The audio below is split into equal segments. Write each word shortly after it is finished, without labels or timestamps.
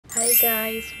Hi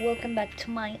guys! Welcome back to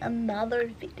my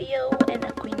another video and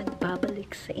ako'y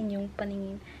nagbabalik sa inyong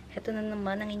paningin. Ito na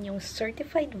naman ang inyong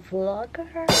certified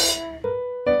vlogger.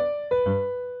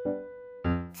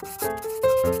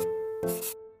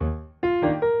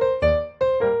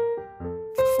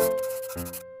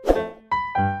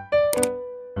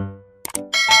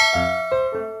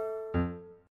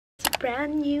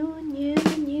 Brand new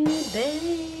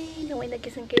day! Naway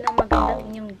nagising kayo ng magandang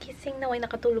inyong gising. Naway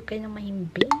nakatulog kayo ng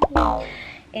mahimbing.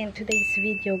 And today's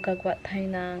video, gagawa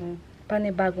tayo ng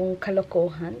panibagong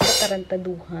kalokohan,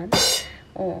 katarantaduhan.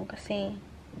 Kasi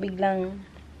biglang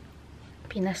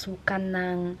pinasukan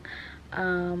ng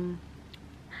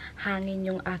hangin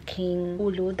yung aking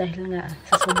ulo dahil nga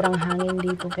sa sobrang hangin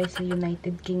dito guys sa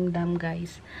United Kingdom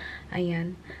guys.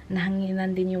 Ayan,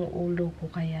 nahanginan din yung ulo ko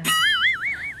kaya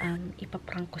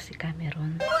ipaprank ko si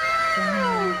Cameron. So,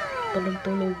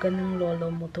 tulog-tulogan ng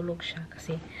lolo mo. Tulog siya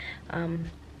kasi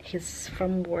he's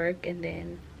from work and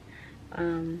then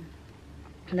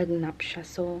nagnap siya.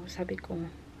 So, sabi ko,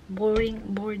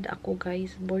 bored ako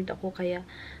guys. Bored ako kaya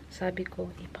sabi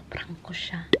ko, ipaprank ko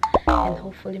siya. And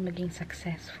hopefully maging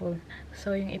successful.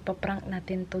 So, yung ipaprank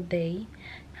natin today,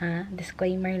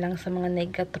 disclaimer lang sa mga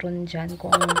negatron dyan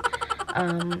kung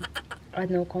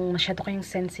kung masyado kayong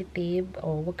sensitive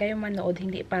o wag kayong manood,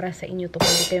 hindi para sa inyo to,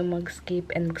 hindi kayong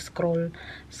mag-skip and mag-scroll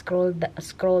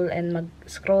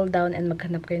down and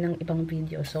maghanap kayo ng ibang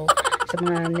video. So sa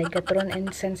mga negatron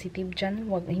and sensitive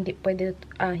dyan, hindi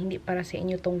para sa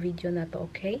inyo tong video na to,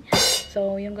 okay?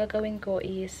 So yung gagawin ko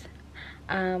is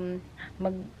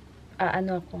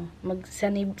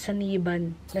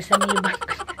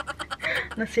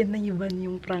nasaniban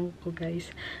yung prank ko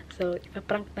guys. So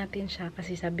ipaprank natin siya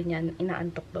kasi sabi niya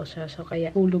inaantok daw siya, so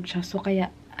kaya tulog siya. So kaya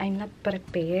I'm not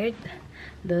prepared,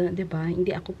 diba?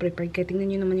 Hindi ako prepared. Kaya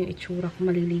tingnan nyo naman yung itsura ko,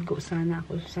 maliligo sana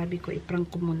ako. So sabi ko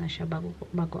iprank ko muna siya bago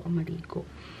ako maligo.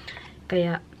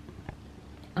 Kaya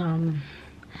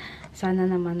sana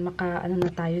naman na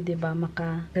tayo, diba?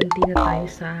 Makaganti na tayo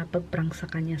sa pagprank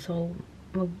sa kanya. So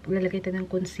maglalagay tayo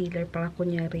ng concealer para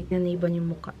kunyari naniban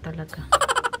yung mukha talaga.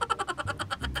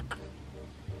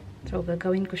 So,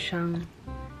 gagawin ko siyang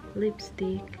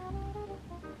lipstick.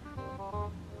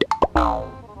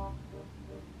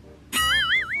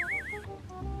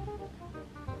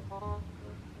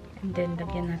 And then,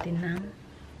 lagyan natin ng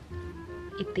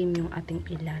itim yung ating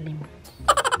ilalim.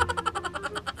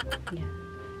 Yan.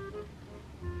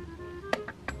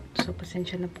 So,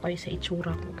 pasensya na po kayo sa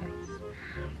itsura ko, guys.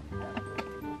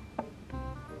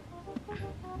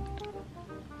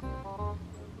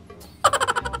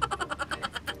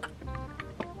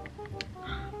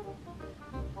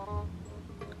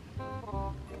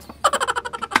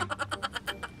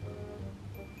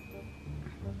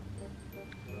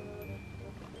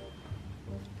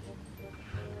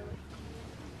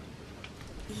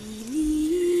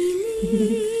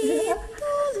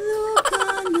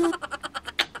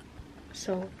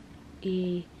 So,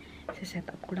 i-set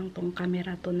up ko lang tong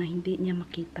camera to na hindi niya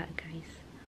makita, guys.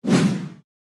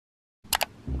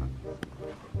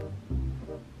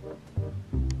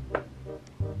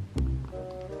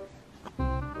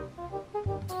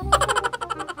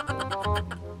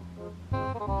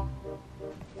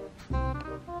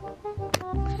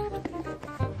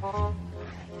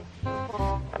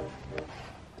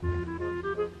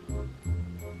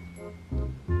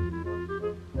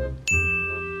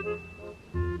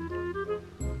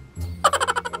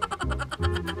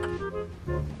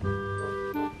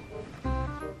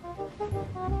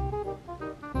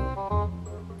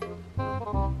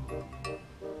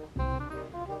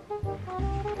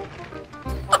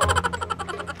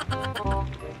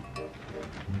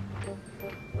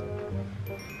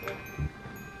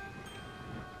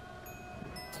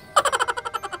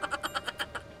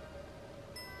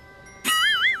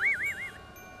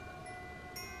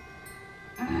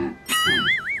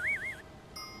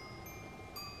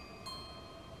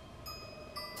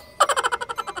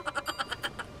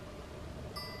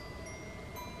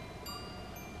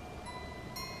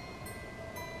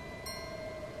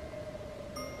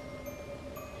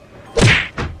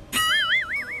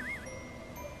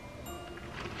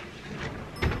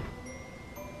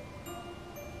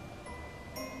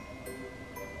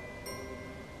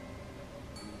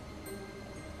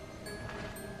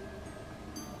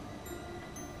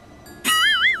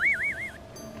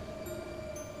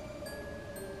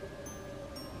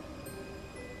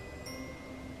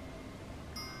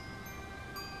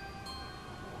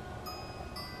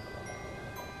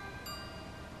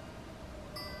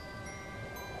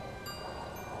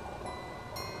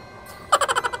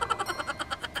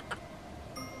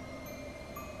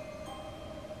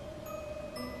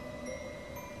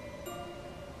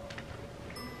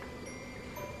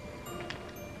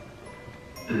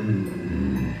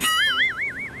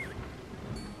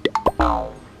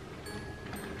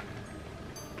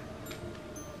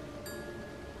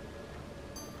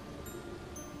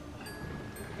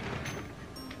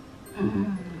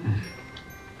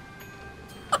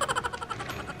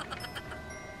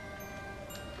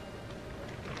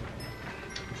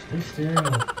 Stay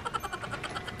still.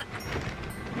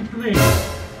 Please.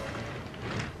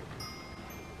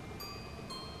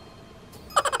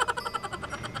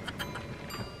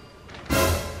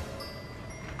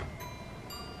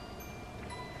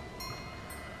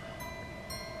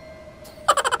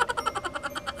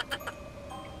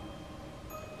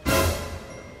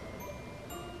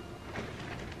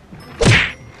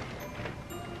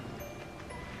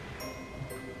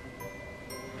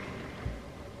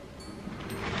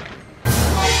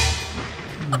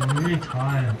 I'm really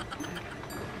tired.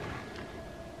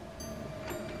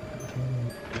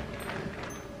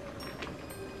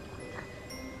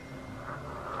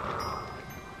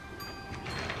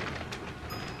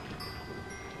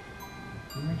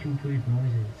 You're making weird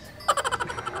noises.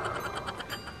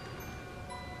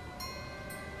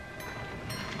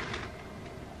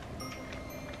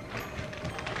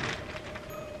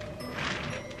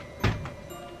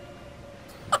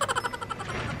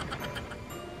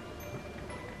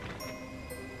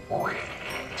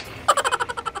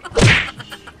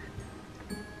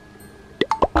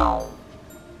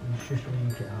 It's just when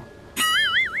you get out.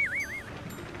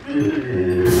 Okay,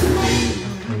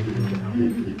 you can get out.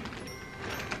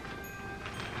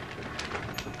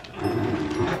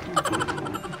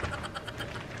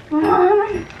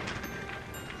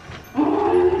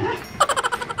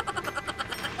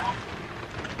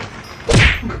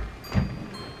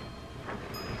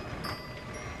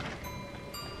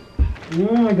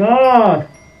 Oh my god!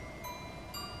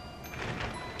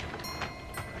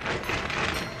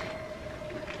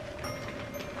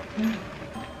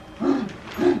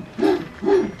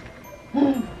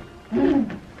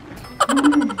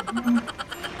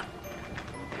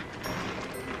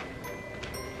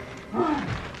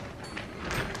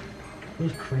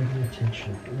 Always craving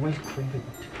attention. Always craving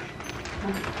attention.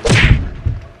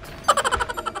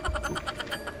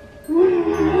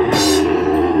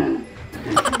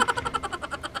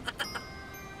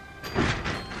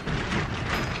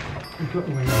 Got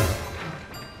away.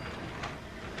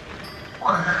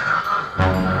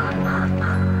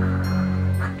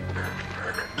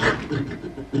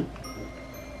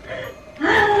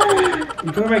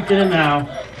 You're going back dinner now.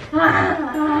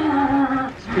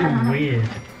 It's been weird.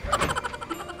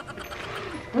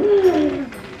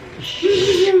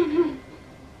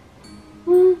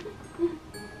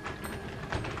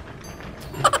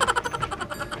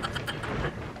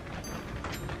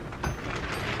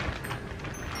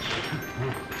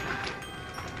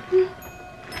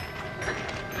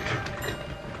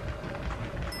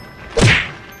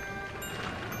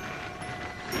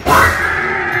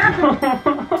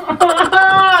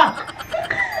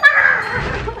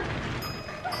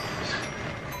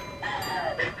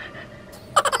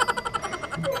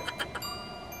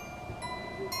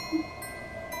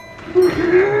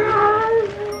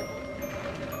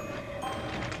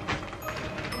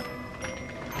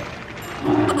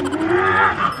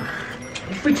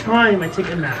 Every time I take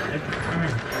a nap, every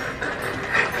time.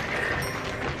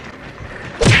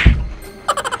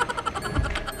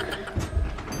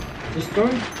 Just go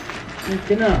eat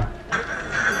dinner.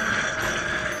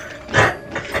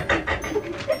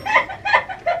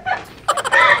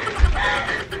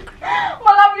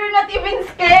 Mom, you're not even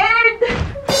scared.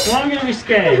 Why am I gonna be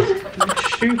scared? You're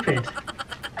stupid.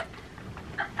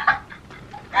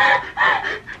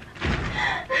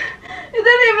 You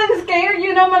didn't even scared,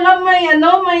 you know, Malam, my.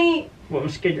 What, I'm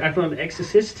scared? I thought I'm the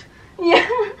exorcist? Yeah.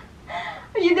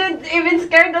 You didn't even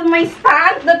scared on my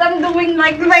stand that I'm doing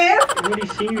like this. I've already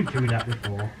seen you do that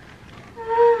before.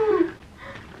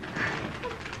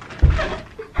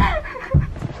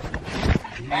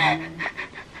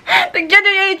 Tignan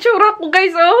nyo yung itsura ko,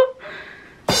 guys, oh.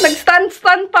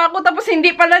 Nag-stand pa ako, tapos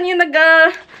hindi pala niya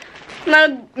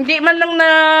hindi man lang na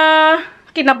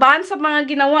kinabahan sa mga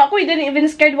ginawa ko. He didn't even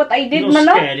scared what I did, man.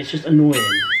 You're not scared, it's just annoying.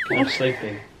 I'm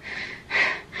sleeping.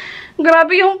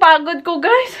 Grabe yung pagod ko,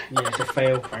 guys. Yeah, it's a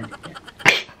fail prank.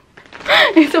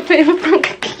 It's a fail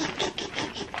prank.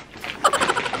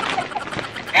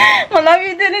 Malam,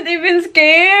 you didn't even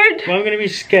scared. Well, I'm gonna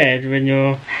be scared when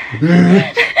you're...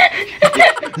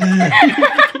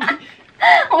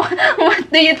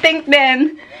 What do you think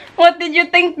then? What did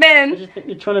you think then? I just think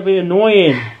you're trying to be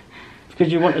annoying.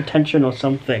 Because you want attention or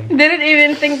something. Didn't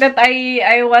even think that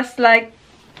I was like...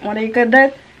 What do you call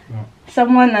that? What?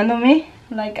 Someone, me?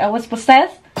 Like I was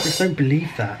possessed? Just don't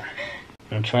believe that.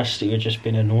 And trust that you're just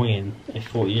being annoying. I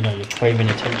thought, you know, you're craving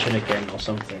attention again or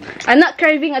something. I'm not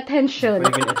craving attention.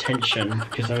 Craving attention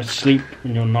because I'm asleep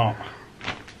and you're not.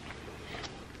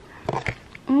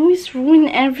 Always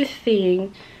ruin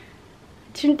everything.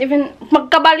 Didn't even...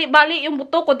 Magkabali-bali yung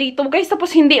buto ko dito, guys.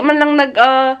 Tapos hindi man lang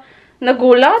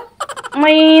nagulat.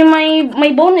 My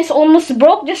bone is almost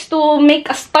broke just to make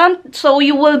a stunt so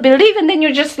you will believe, and then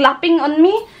you're just laughing on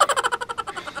me.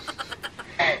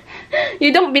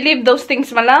 You don't believe those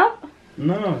things, Malap?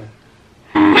 No.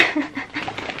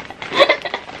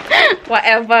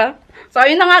 Whatever. So,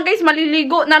 ayun na nga, guys.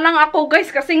 Maliligo na lang ako, guys.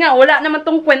 Kasi nga, wala naman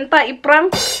tong kwenta.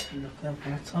 I-prank.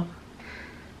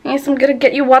 Yes, I'm gonna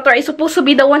get you water. I'm supposed to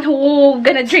be the one who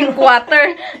gonna drink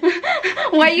water.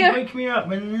 Why you wake me up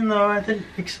and, you know, I didn't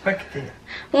expect it.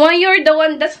 Why you're the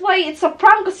one? That's why it's a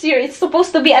prank, here. It's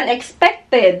supposed to be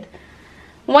unexpected.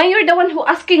 Why you're the one who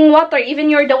asking water,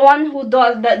 even you're the one who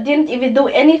didn't even do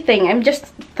anything. I'm just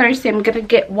thirsty. I'm gonna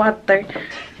get water.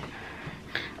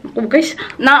 Oh, guys,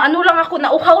 ano lang ako,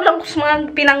 nauhaw lang ko sa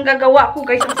mga pinanggagawa ko,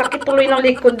 guys. Ang sakit tuloy ng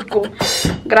likod ko.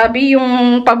 Grabe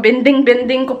yung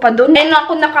pabending-bending ko pa doon. Ngayon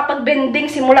ako nakapag-bending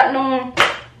simula nung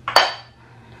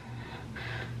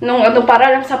ano, para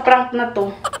lang sa prank na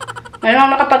to. Ngayon ako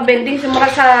nakapag-bending simula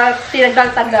sa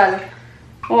tinagal-tagal.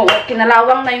 Oo,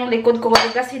 kinalawang na yung likod ko.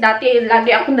 Kasi dati,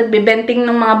 lagi ako nagbe-bending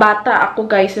ng mga bata. Ako,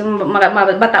 guys, yung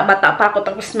bata-bata pa ako.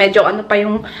 Tapos medyo ano pa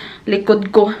yung likod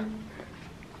ko.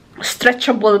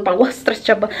 Stretchable pa. Wow,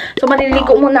 stretchable. So,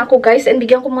 maliligo muna ako, guys. And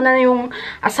bigyan ko muna yung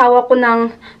asawa ko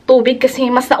ng tubig. Kasi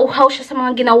mas nauhaw siya sa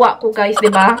mga ginawa ko, guys.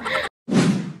 Diba?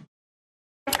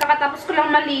 Kakatapos ko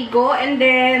lang maligo. And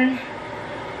then,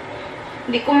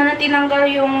 hindi ko muna tinanggal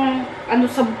yung ano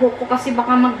sa buhok ko. Kasi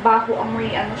baka magbaho. Amoy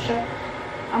ano siya.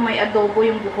 Amoy adobo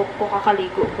yung buhok ko.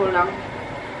 Kakaligo ko lang.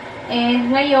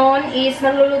 And ngayon is,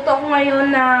 naluluto ako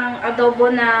ngayon ng adobo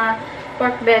na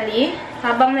pork belly.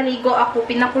 Habang naligo ako,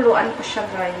 pinakuluan ko siya,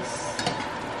 guys.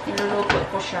 Niluluto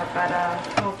ko siya para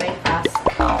multitask.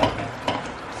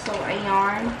 So,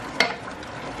 ayan.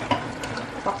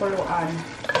 Pakuluan.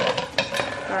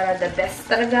 Para the best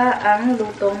talaga ang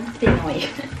lutong Pinoy.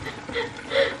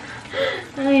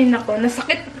 Ay, nako.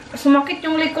 Nasakit. Sumakit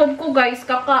yung likod ko, guys.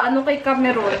 Ano kay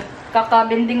Cameron.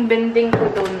 Kaka-bending-bending ko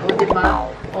dun. O, diba?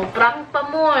 O, prank pa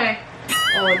mo eh.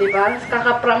 O, diba?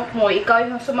 Kaka-prank mo. Ikaw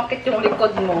yung sumakit yung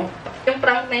likod mo. Yung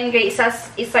prank na yun, guys,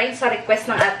 isa yun sa request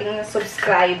ng ating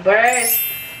subscribers.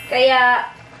 Kaya,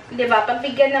 diba,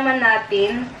 pagbigyan naman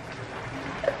natin.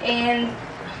 And,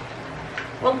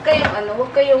 wag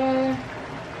kayong,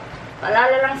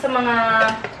 paalala lang sa mga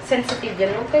sensitive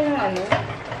dyan, wag kayong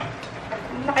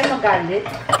huwag na kayo magalit.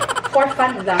 For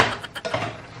fun lang.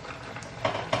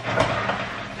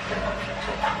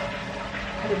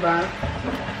 Diba?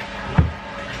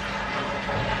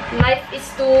 Life is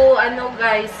too,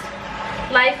 guys,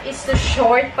 life is too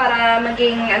short para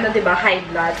maging, diba, high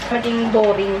blood. Maging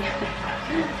boring.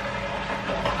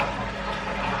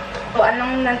 So,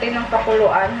 anong natin ng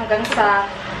pakuluan hanggang sa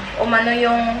umano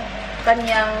yung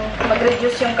kanyang,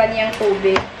 mag-reduce yung kanyang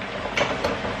tubig.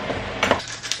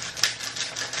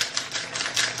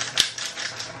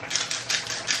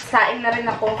 Sain na rin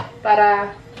ako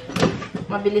para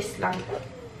mabilis lang.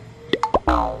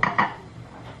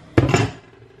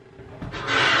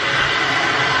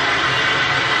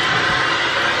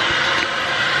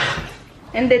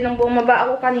 And then, nung bumaba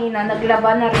ako kanina,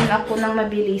 naglaba na rin ako ng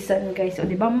mabilisan, guys. O,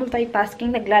 diba?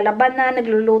 Multitasking. Naglalaba na,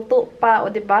 nagluluto pa. O,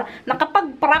 diba?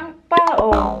 Nakapag-prank pa.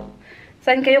 O.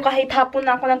 Saan kayo kahit hapon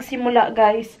na ako nagsimula,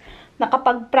 guys?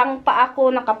 Nakapag-prank pa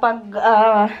ako.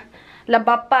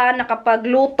 Laba pa.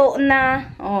 Nakapagluto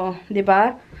na. O,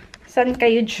 diba? Saan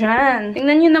kayo dyan?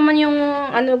 Tingnan nyo naman yung,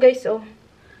 guys,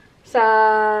 sa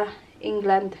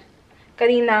England.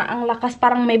 Kanina, ang lakas.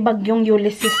 Parang may bagyong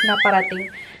Ulysses na parating.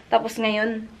 Tapos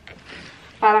ngayon,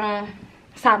 parang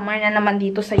summer na naman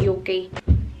dito sa UK.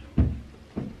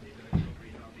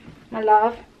 My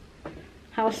love,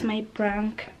 how's my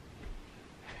prank?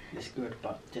 It's good,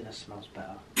 but dinner smells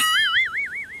better.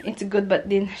 It's good, but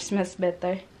dinner smells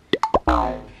better.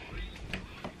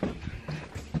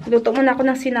 Luto muna ako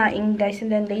ng sinaing, guys.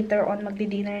 And then later on,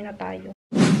 magdi-dinner na tayo.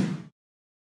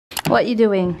 What you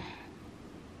doing?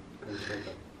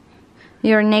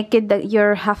 You're naked,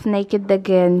 you're half naked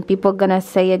again. People gonna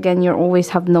say again, you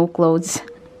always have no clothes.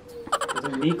 I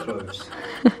don't need clothes.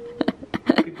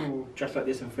 People dress like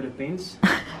this in Philippines.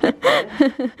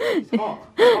 It's hot.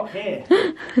 It's hot here.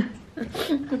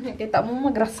 Kita mo,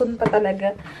 magrason pa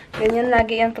talaga. Ganyan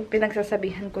lagi yan pag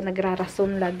pinagsasabihan ko,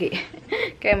 nagrarason lagi.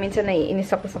 Kaya minsan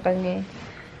naiinis ako sa kanya.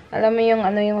 Alam mo yung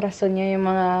yung rason niya, yung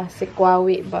mga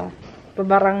sikwawi ba?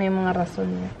 Pabarang yung mga rason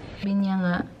niya. Sabi niya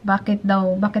nga, bakit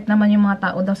naman yung mga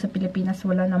tao daw sa Pilipinas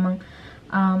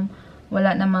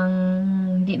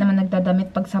hindi naman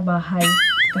nagdadamit pag sa bahay.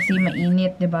 Kasi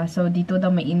mainit, 'di ba? So, dito daw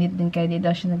mainit din kaya di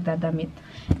daw siya nagdadamit.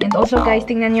 And also, guys,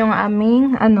 tingnan niyo yung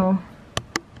aming,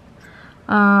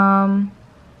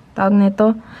 tawag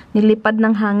nito, nilipad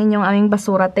ng hangin yung aming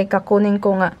basura. Teka, kunin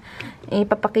ko nga.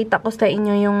 Ipapakita ko sa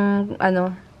inyo yung,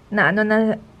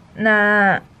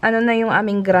 na yung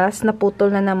aming grass,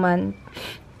 naputol na naman.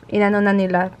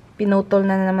 Pinutol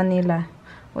na naman nila.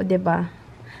 O, 'di ba?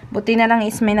 Buti na lang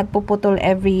is may nagpuputol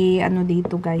every,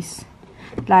 dito, guys.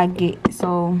 Lagi.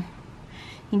 So,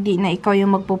 hindi na ikaw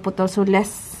yung magpuputol. So,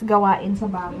 less gawain sa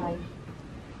bahay.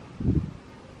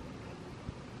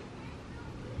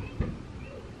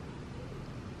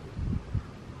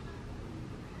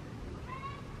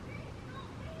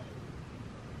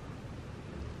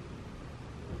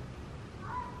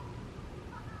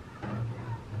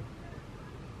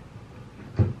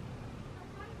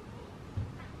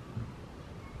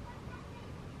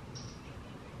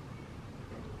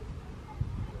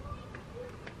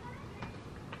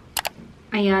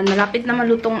 Ayan, malapit na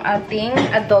malutong ating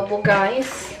adobo,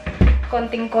 guys.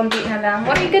 Konting-konti na lang.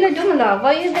 What are you gonna do, my love?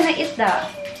 Why are you gonna eat that?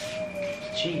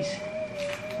 Cheese.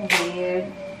 Weird.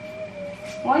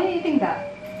 Why are you eating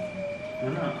that? I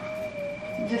don't know.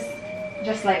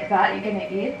 Just like that, you're gonna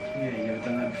eat? Yeah, you ever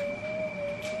done that before?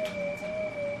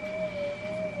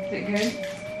 Is it good?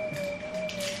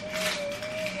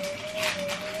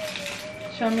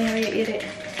 Show me how you eat it.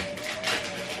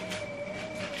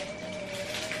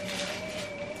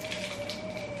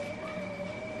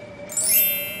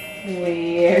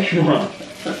 Weird. What?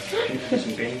 Can you put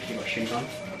some beans? You got shoes on?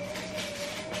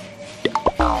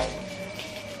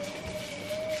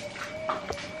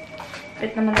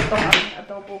 Wait naman itong ating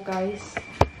adobo, guys.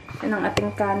 Yan ang ating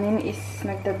kanin is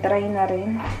nagda-dry na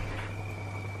rin.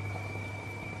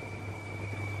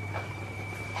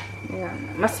 Yan.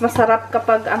 Mas masarap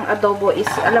kapag ang adobo is,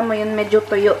 alam mo yun, medyo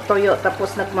tuyo-tuyo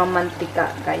tapos nagmamantika,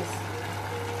 guys.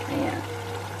 Ayan.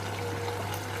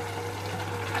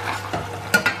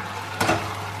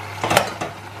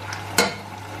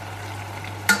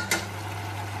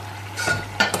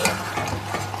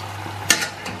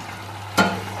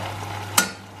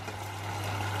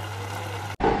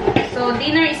 So,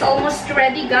 dinner is almost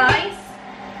ready, guys.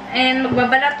 And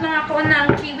magbabalat lang ako ng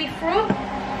kiwi fruit.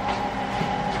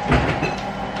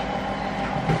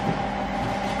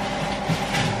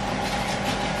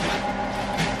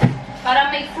 Para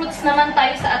may fruits naman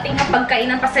tayo sa ating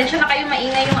pagkainan. Pasensya na kayo,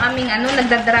 maingay yung aming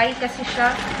nagda-dry kasi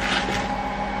siya.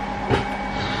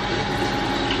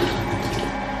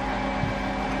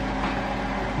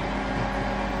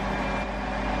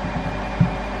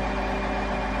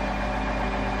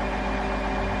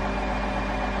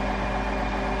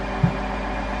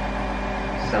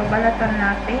 So, balatan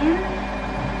natin.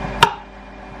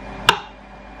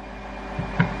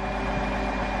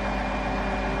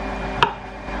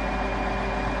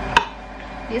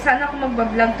 Di sana ako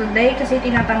magbablog today kasi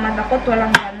tinatamad ako at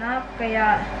walang ganap.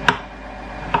 Kaya,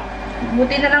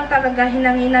 buti na lang talaga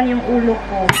hinanginan yung ulo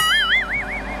ko.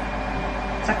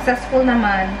 Successful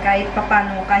naman kahit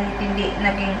papano, kahit hindi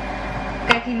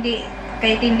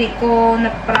ko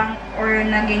na-prank or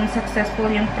naging successful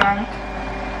yung prank.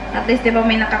 At least, diba,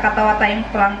 may nakakatawa tayong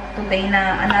prank today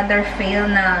na another fail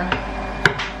na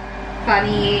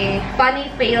funny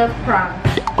fail prank.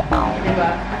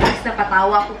 Diba? At least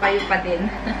napatawa ko kayo pa din.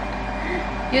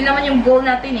 Yun naman yung goal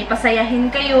natin eh.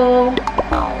 Pasayahin kayo,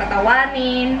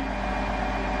 patawanin,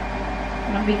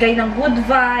 magbigay ng good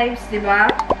vibes,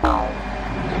 diba?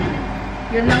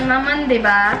 Yun lang naman,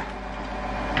 diba?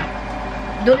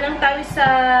 Doon lang tayo sa,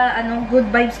 good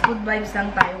vibes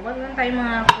lang tayo. Wag lang tayo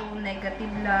mga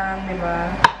negative lang, diba?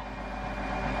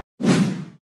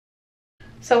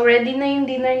 So, ready na yung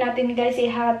dinner natin, guys.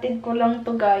 Ihatid ko lang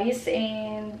to, guys.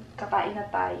 And, kakain na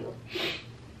tayo.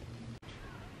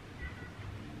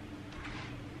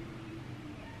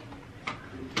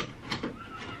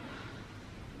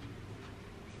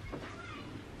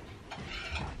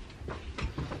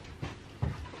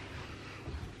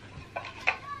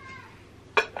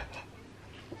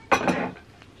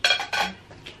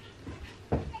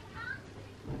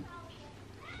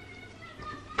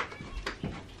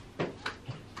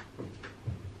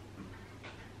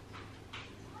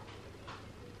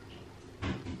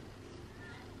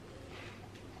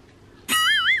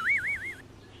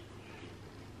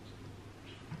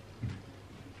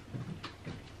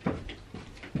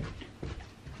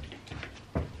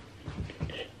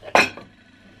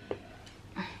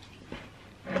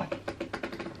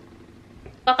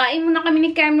 Kakain muna kami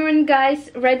ni Cameron,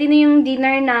 guys. Ready na yung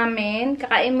dinner namin.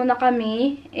 Kakain muna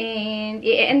kami. And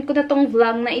i-end ko na tong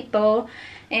vlog na ito.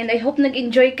 And I hope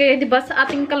nag-enjoy kayo, diba, sa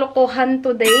ating kalokohan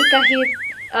today. Kahit,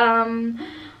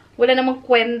 wala namang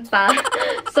kwenta.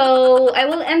 So, I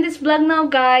will end this vlog now,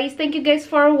 guys. Thank you guys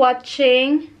for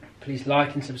watching. Please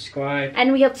like and subscribe.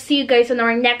 And we hope to see you guys on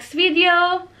our next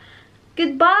video.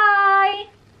 Goodbye!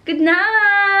 Good night!